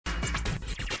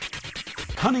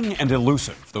Cunning and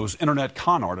elusive, those internet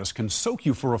con artists can soak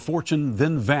you for a fortune,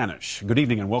 then vanish. Good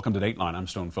evening and welcome to Dateline. I'm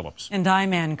Stone Phillips. And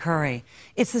I'm Ann Curry.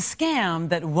 It's the scam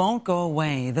that won't go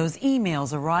away. Those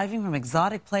emails arriving from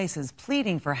exotic places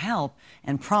pleading for help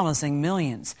and promising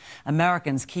millions.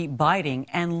 Americans keep biting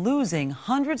and losing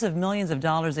hundreds of millions of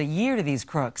dollars a year to these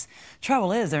crooks.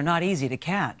 Trouble is, they're not easy to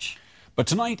catch. But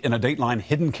tonight, in a Dateline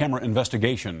hidden camera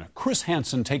investigation, Chris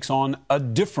Hansen takes on a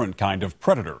different kind of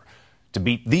predator to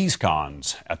beat these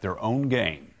cons at their own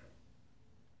game.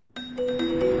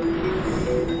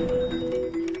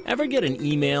 Ever get an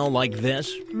email like this?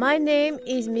 My name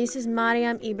is Mrs.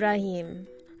 Mariam Ibrahim.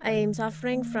 I am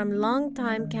suffering from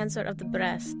long-time cancer of the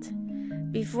breast.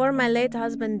 Before my late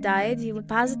husband died, he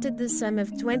deposited the sum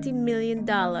of $20 million.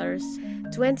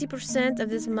 20% of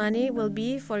this money will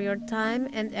be for your time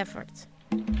and effort.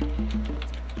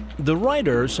 The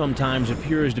writer sometimes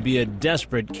appears to be a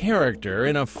desperate character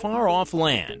in a far-off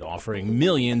land, offering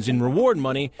millions in reward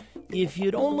money if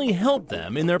you'd only help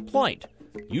them in their plight,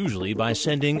 usually by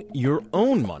sending your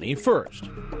own money first.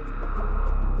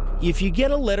 If you get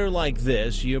a letter like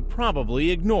this, you probably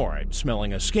ignore it,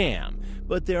 smelling a scam.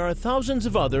 But there are thousands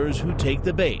of others who take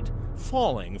the bait,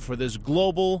 falling for this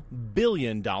global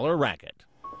billion-dollar racket.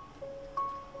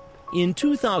 In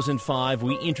 2005,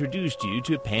 we introduced you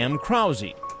to Pam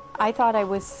Krause. I thought I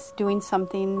was doing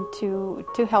something to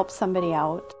help somebody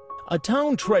out. A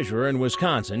town treasurer in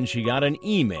Wisconsin, she got an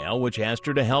email which asked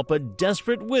her to help a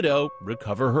desperate widow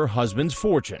recover her husband's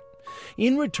fortune.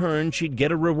 In return, she'd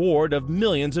get a reward of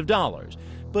millions of dollars,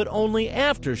 but only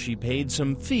after she paid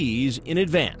some fees in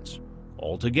advance.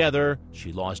 Altogether,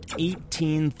 she lost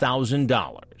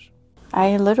 $18,000.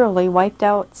 I literally wiped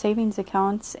out savings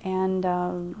accounts and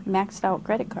maxed out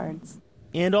credit cards.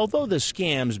 And although the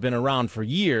scam's been around for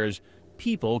years,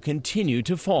 people continue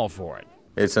to fall for it.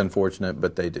 It's unfortunate,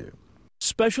 but they do.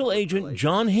 Special Agent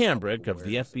John Hambrick of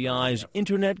the FBI's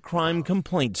Internet Crime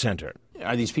Complaint Center.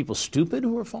 Are these people stupid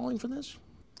who are falling for this?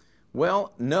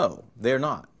 Well, no, they're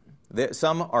not.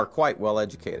 Some are quite well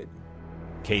educated.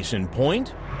 Case in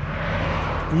point,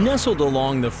 nestled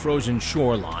along the frozen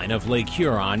shoreline of Lake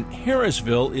Huron,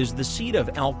 Harrisville is the seat of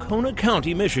Alcona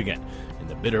County, Michigan. In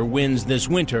the bitter winds this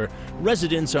winter,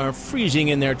 residents are freezing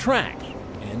in their tracks,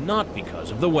 and not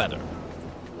because of the weather.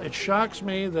 It shocks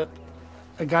me that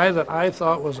a guy that I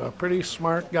thought was a pretty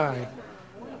smart guy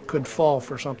could fall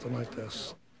for something like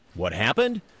this. What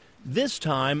happened? This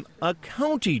time, a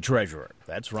county treasurer.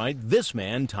 That's right, this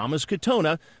man, Thomas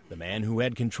Katona, the man who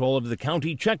had control of the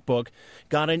county checkbook,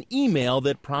 got an email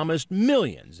that promised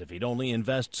millions if he'd only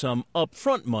invest some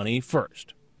upfront money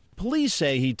first. Police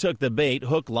say he took the bait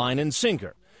hook, line, and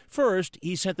sinker. First,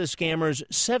 he sent the scammers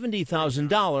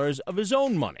 $70,000 of his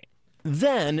own money.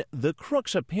 Then, the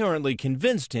crooks apparently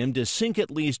convinced him to sink at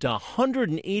least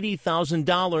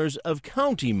 $180,000 of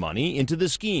county money into the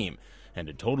scheme, and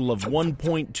a total of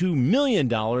 $1.2 million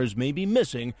may be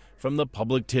missing from the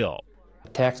public till.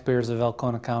 Taxpayers of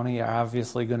Alcona County are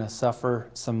obviously going to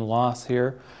suffer some loss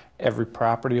here. Every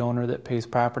property owner that pays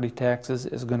property taxes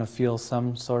is going to feel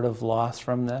some sort of loss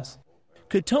from this.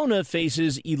 Katona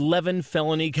faces 11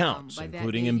 felony counts,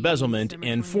 including embezzlement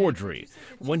and forgery.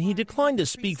 When he declined to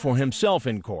speak for himself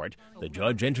in court, the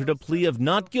judge entered a plea of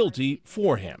not guilty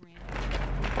for him.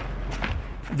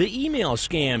 The email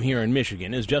scam here in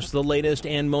Michigan is just the latest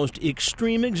and most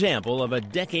extreme example of a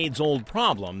decades-old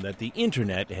problem that the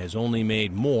internet has only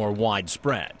made more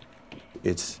widespread.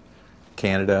 It's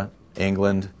Canada,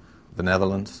 England, the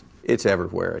Netherlands. It's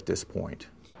everywhere at this point.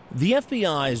 The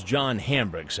FBI's John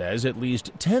Hambrick says at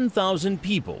least 10,000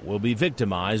 people will be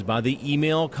victimized by the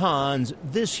email cons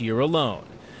this year alone.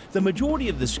 The majority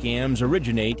of the scams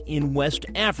originate in West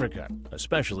Africa,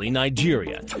 especially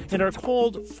Nigeria, and are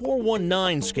called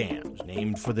 419 scams,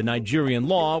 named for the Nigerian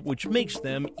law which makes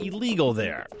them illegal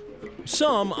there.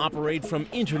 Some operate from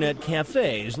internet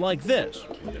cafes like this,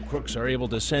 where the crooks are able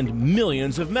to send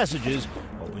millions of messages,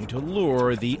 hoping to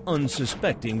lure the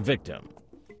unsuspecting victim.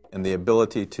 And the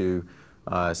ability to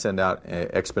send out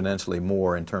exponentially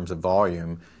more in terms of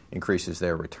volume increases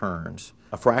their returns.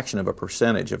 A fraction of a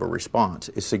percentage of a response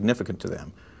is significant to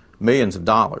them. Millions of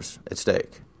dollars at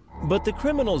stake. But the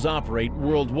criminals operate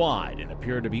worldwide and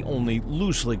appear to be only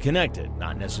loosely connected,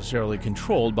 not necessarily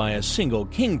controlled by a single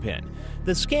kingpin.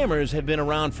 The scammers have been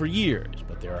around for years,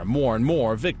 but there are more and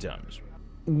more victims.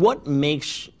 What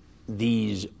makes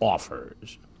these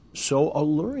offers so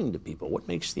alluring to people? What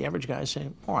makes the average guy say,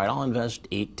 all right, I'll invest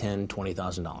 $8,000, $10,000,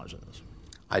 $20,000 in this?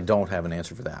 I don't have an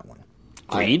answer for that one.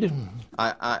 Greed?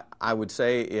 I would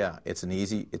say, yeah, it's an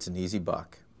easy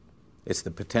buck. It's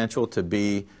the potential to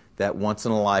be that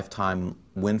once-in-a-lifetime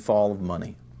windfall of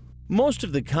money. Most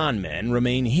of the con men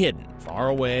remain hidden, far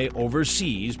away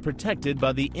overseas, protected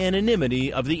by the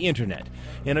anonymity of the internet.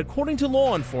 And according to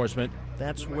law enforcement,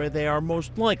 that's where they are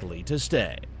most likely to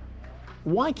stay.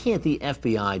 Why can't the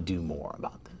FBI do more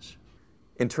about this?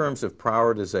 In terms of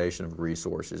prioritization of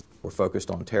resources, we're focused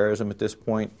on terrorism at this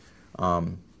point.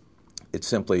 It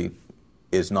simply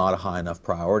is not a high enough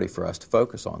priority for us to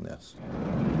focus on this.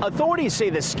 Authorities say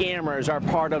the scammers are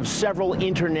part of several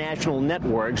international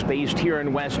networks based here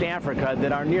in West Africa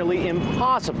that are nearly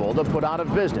impossible to put out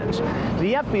of business.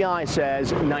 The FBI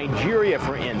says Nigeria,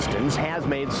 for instance, has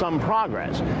made some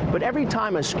progress, but every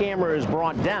time a scammer is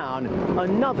brought down,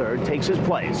 another takes his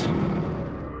place.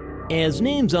 As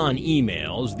names on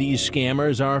emails, these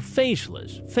scammers are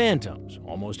faceless, phantoms,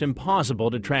 almost impossible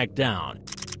to track down.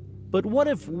 But what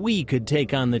if we could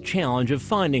take on the challenge of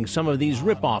finding some of these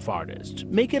rip-off artists,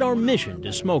 make it our mission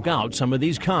to smoke out some of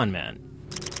these con men?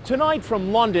 Tonight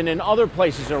from London and other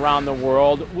places around the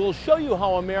world, we'll show you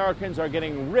how Americans are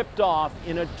getting ripped off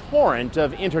in a torrent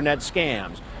of internet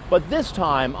scams. But this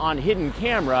time on Hidden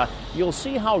Camera, you'll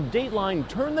see how Dateline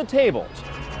turned the tables.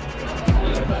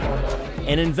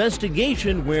 An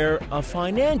investigation where a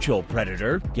financial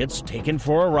predator gets taken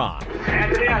for a ride.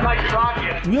 Anthony, I'd like to talk to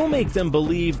you. We'll make them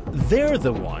believe they're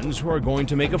the ones who are going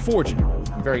to make a fortune.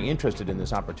 I'm very interested in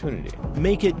this opportunity.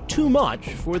 Make it too much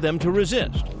for them to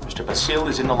resist. Mr. Basile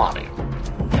is in the lobby.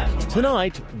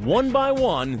 Tonight, one by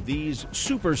one, these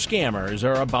super scammers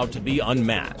are about to be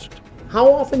unmasked.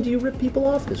 How often do you rip people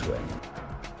off this way?